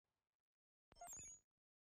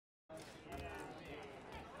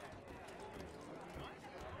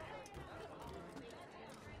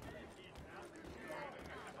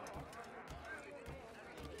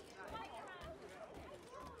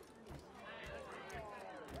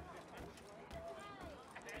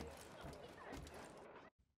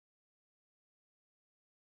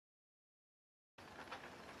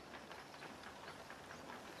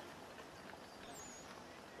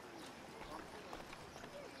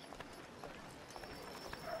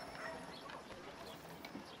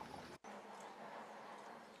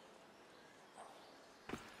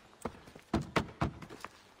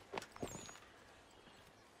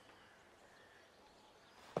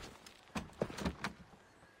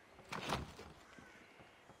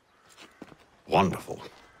Wonderful.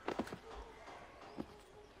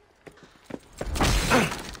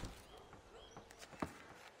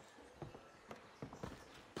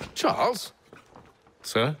 Charles?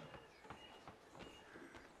 Sir?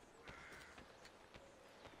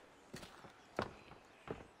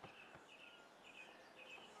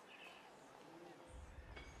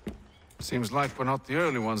 Seems like we're not the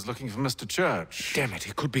only ones looking for Mr. Church. Damn it,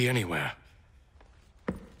 he could be anywhere.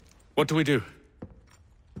 What do we do?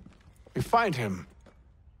 We find him.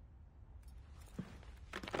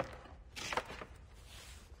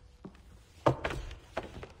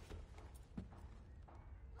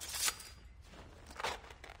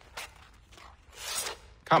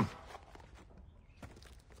 Come.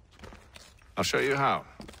 I'll show you how.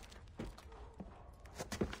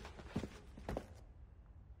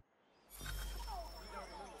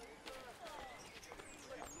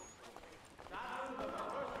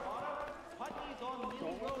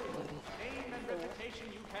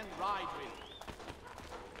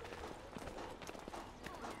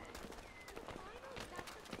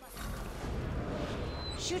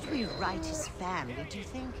 Should we write his family, do you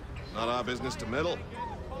think? Not our business to meddle,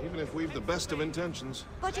 even if we've the best of intentions.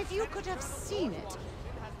 But if you could have seen it,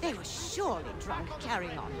 they were surely drunk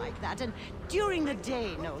carrying on like that, and during the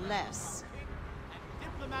day, no less.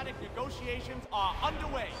 Diplomatic negotiations are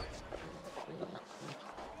underway.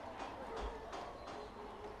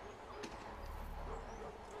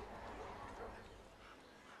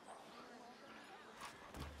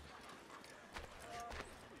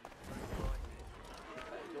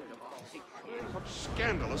 Such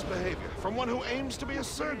scandalous behavior from one who aims to be a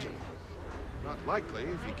surgeon. Not likely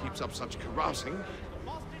if he keeps up such carousing.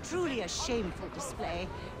 Truly a shameful display.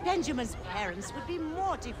 Benjamin's parents would be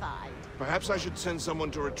mortified. Perhaps I should send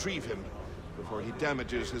someone to retrieve him before he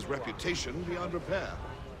damages his reputation beyond repair.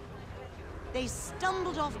 They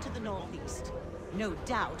stumbled off to the northeast, no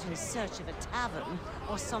doubt in search of a tavern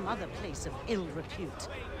or some other place of ill repute.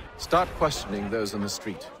 Start questioning those on the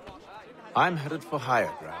street. I'm headed for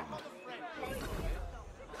higher ground.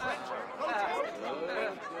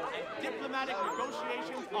 Diplomatic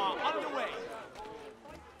negotiations are underway.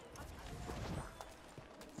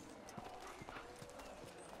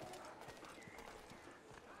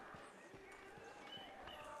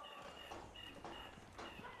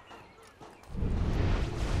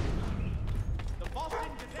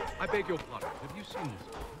 I beg your pardon. Have you seen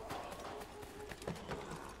this?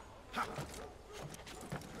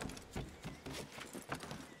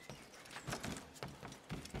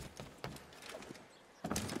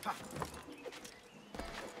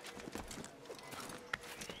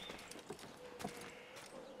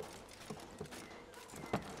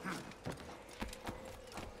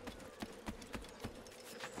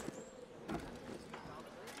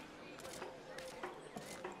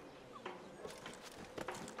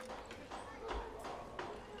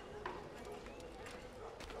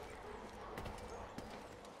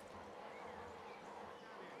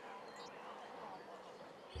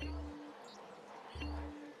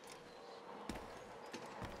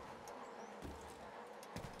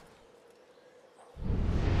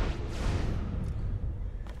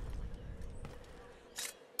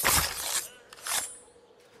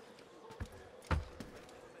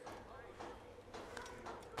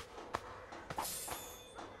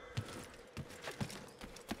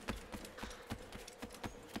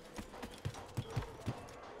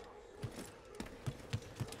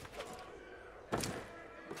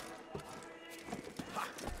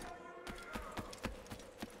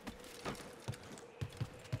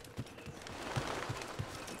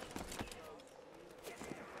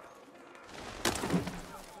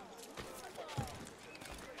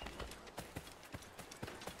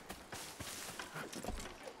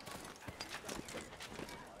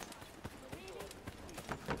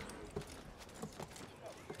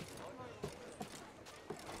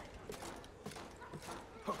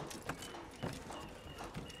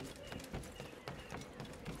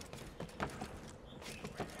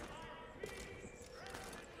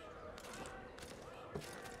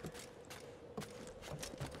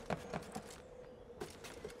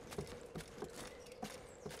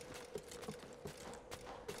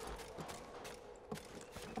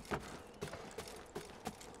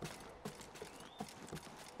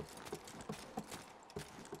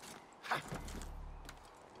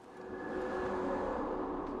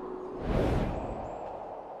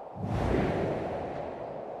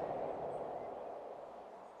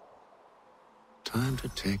 Time to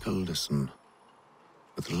take a listen.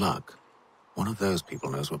 With luck, one of those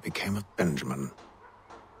people knows what became of Benjamin.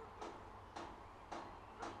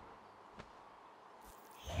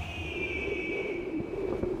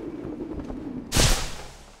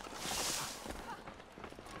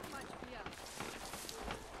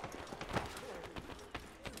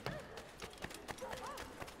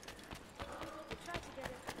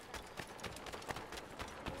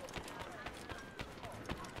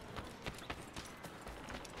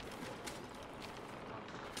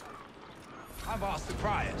 I've asked the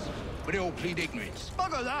criers, but they all plead ignorance.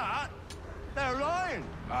 Bugger that! They're lying!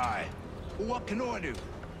 Aye. Well, what can I do?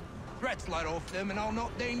 Threats light off them and I'll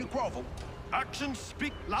not deign to grovel. Actions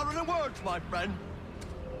speak louder than words, my friend.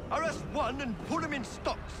 Arrest one and put him in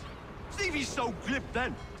stocks. See if he's so glib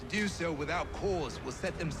then. To do so without cause will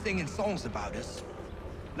set them singing songs about us.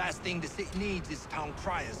 Last thing the city needs is town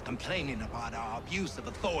criers complaining about our abuse of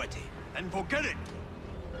authority. And forget it.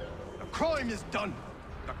 The crime is done.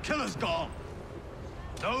 The killer's gone.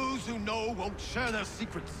 Those who know won't share their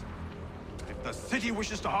secrets. If the city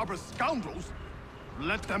wishes to harbor scoundrels,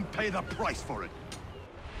 let them pay the price for it.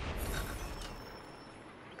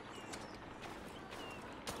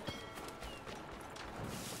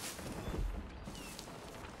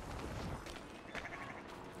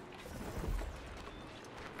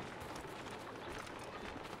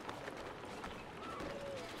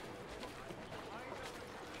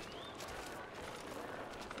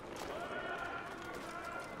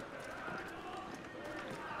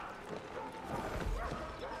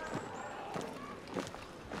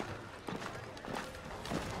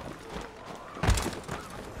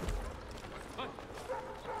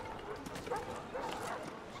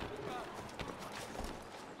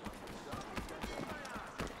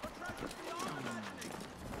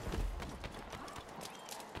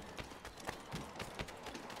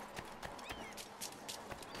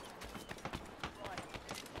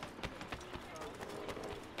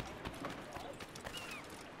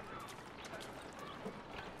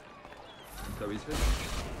 So he's finished.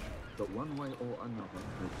 But one way or another,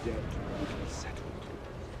 the debt will be settled.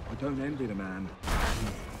 I don't envy the man.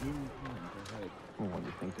 He's in times ahead. Well, what do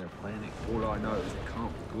you think they're planning? All I know is it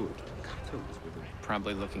can't be good. Cutthroats with him.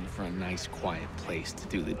 Probably looking for a nice, quiet place to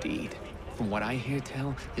do the deed. From what I hear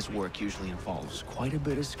tell, his work usually involves quite a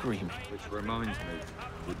bit of screaming. Which reminds me,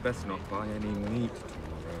 we'd best not buy any meat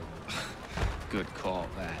tomorrow. Good call,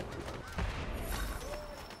 that.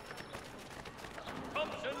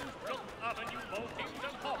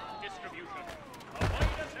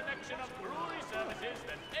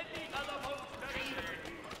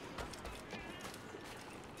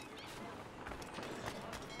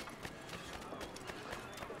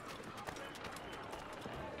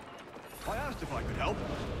 I asked if I could help,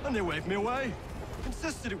 and they waved me away.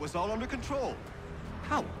 Insisted it was all under control.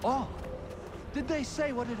 How odd. Did they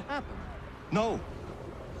say what had happened? No.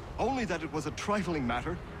 Only that it was a trifling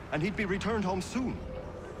matter, and he'd be returned home soon.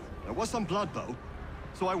 There was some blood, though,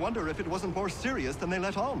 so I wonder if it wasn't more serious than they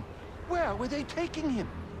let on. Where were they taking him?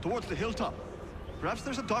 Towards the hilltop. Perhaps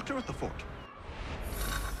there's a doctor at the fort.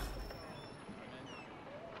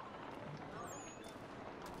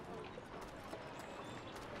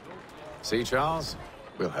 See, Charles?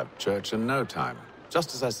 We'll have church in no time,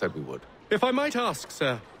 just as I said we would. If I might ask,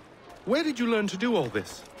 sir, where did you learn to do all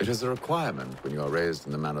this? It is a requirement when you are raised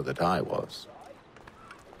in the manner that I was.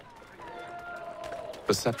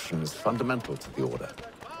 Perception is fundamental to the order.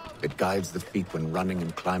 It guides the feet when running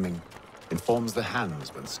and climbing, informs the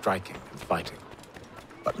hands when striking and fighting.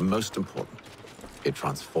 But most important, it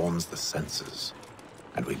transforms the senses,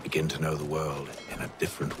 and we begin to know the world in a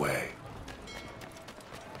different way.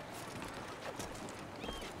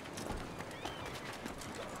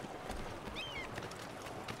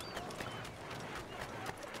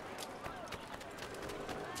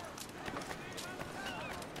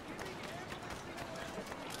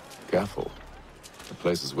 Careful. The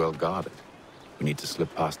place is well guarded. We need to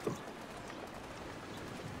slip past them.